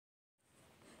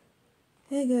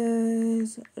Hey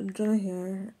guys, Jonah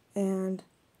here, and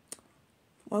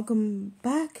welcome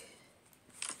back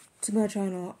to my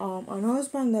channel. I know it's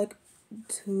been like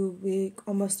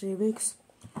almost 3 weeks,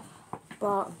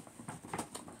 but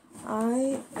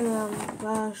I am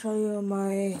gonna show you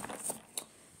my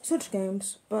Switch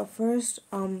games. But first,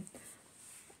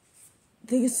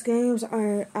 these games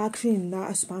are actually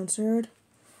not sponsored.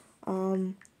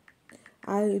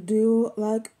 I do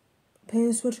like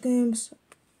playing Switch games.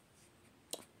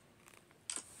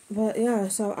 But yeah,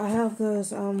 so I have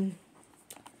this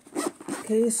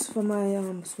case for my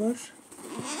Switch.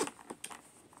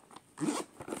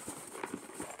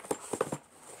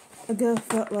 I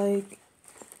get like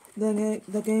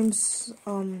the games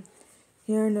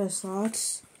here in the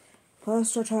slots,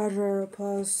 plus the charger,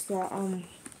 plus the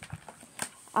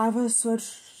I have a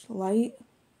Switch Lite.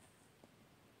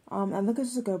 I think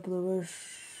it's like a bluish,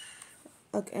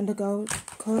 like indigo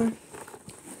color.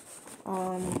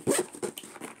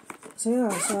 So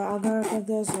yeah, so I gotta give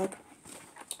this like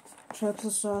trips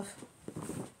and stuff.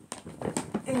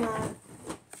 And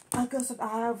I guess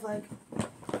I have like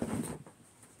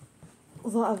a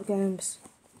lot of games.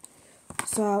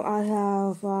 So I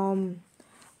have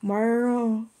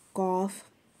Mario Golf,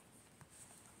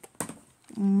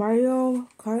 Mario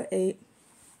Kart 8,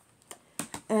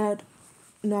 and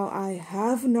no, I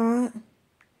have not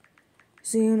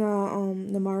seen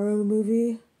the Mario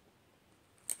movie.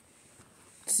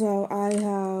 So I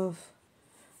have,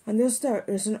 and this is the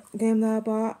recent game that I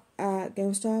bought at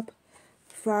GameStop,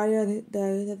 Friday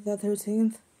the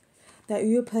 13th, that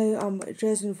you play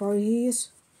Jason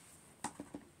Voorhees.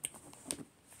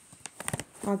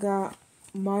 I got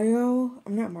Pokemon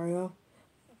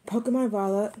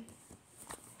Violet,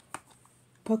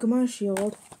 Pokemon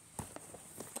Shield,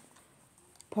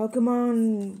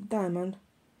 Pokemon Diamond,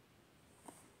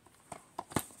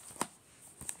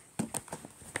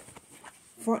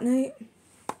 Fortnite,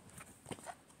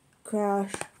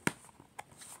 Crash,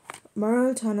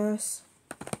 Mario Tennis,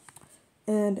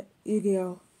 and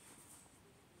Yu-Gi-Oh!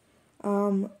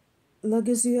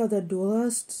 Legacy of the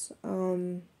Duelists.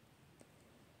 So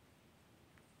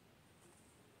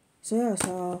yeah,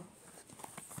 so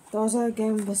those are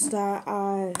games that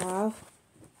I have.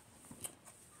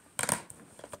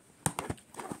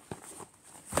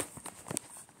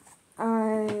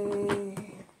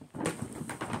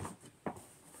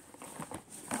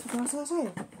 What was I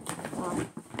saying?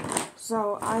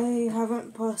 So I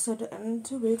haven't posted in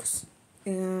 2 weeks,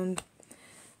 and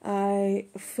I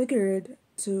figured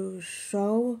to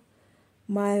show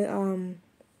my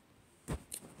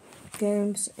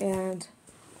games, and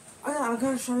I'm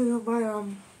gonna show you my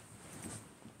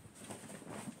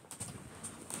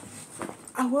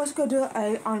I was gonna do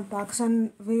a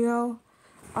unboxing video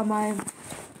on my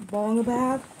bowling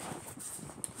bag.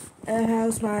 It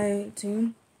has my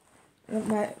team,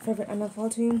 my favorite NFL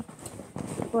team,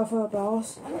 Buffalo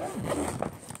Bills,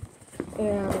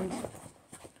 and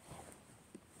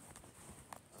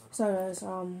so guys,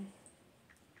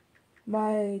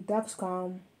 my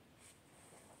Dexcom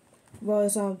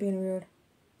was being weird,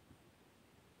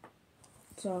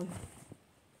 so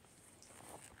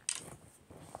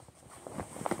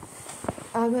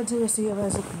I'm going to see if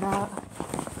it's not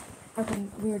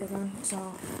acting weird again.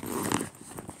 So,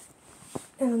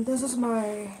 and this is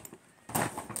my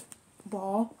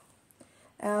ball.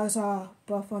 It has a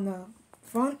buff on the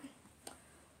front,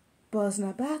 buzz in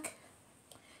the back,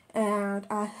 and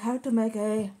I had to make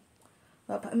a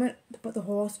appointment to put the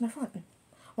holes in the front.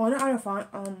 Well, not on the front,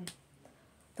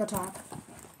 the top.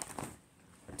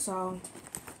 So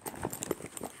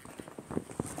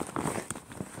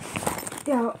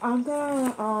yeah, I'm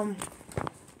gonna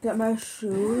get my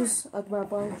shoes, like my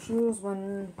bowling shoes,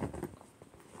 when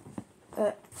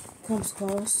it comes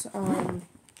close.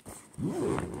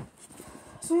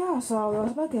 So yeah, so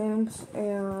those are my games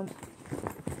and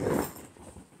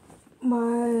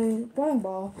my bowling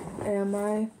ball and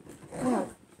my card.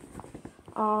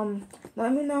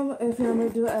 Let me know if you want me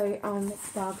to do a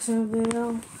unboxing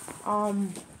video.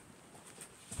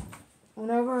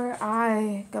 Whenever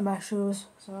I get my shoes.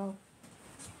 So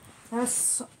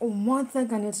that's one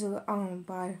thing I need to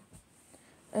buy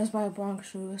is my bowling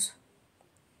shoes.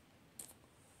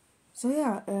 So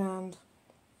yeah, and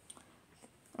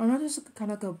I know this is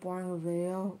kind of like a boring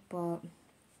video, but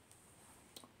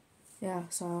yeah,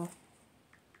 so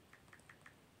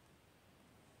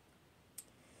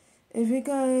if you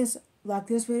guys like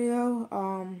this video,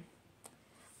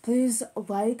 please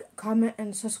like, comment,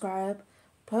 and subscribe.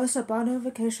 Plus a bell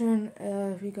notification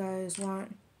if you guys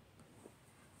want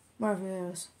more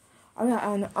videos. Oh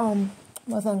yeah, and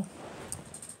one thing,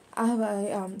 I have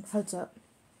a heads up.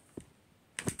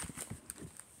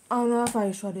 I don't know if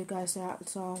I showed you guys that,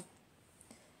 so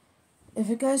if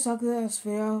you guys like this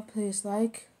video, please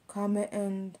like, comment,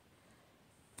 and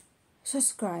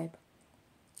subscribe.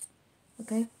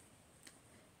 Okay?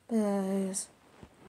 Bye guys.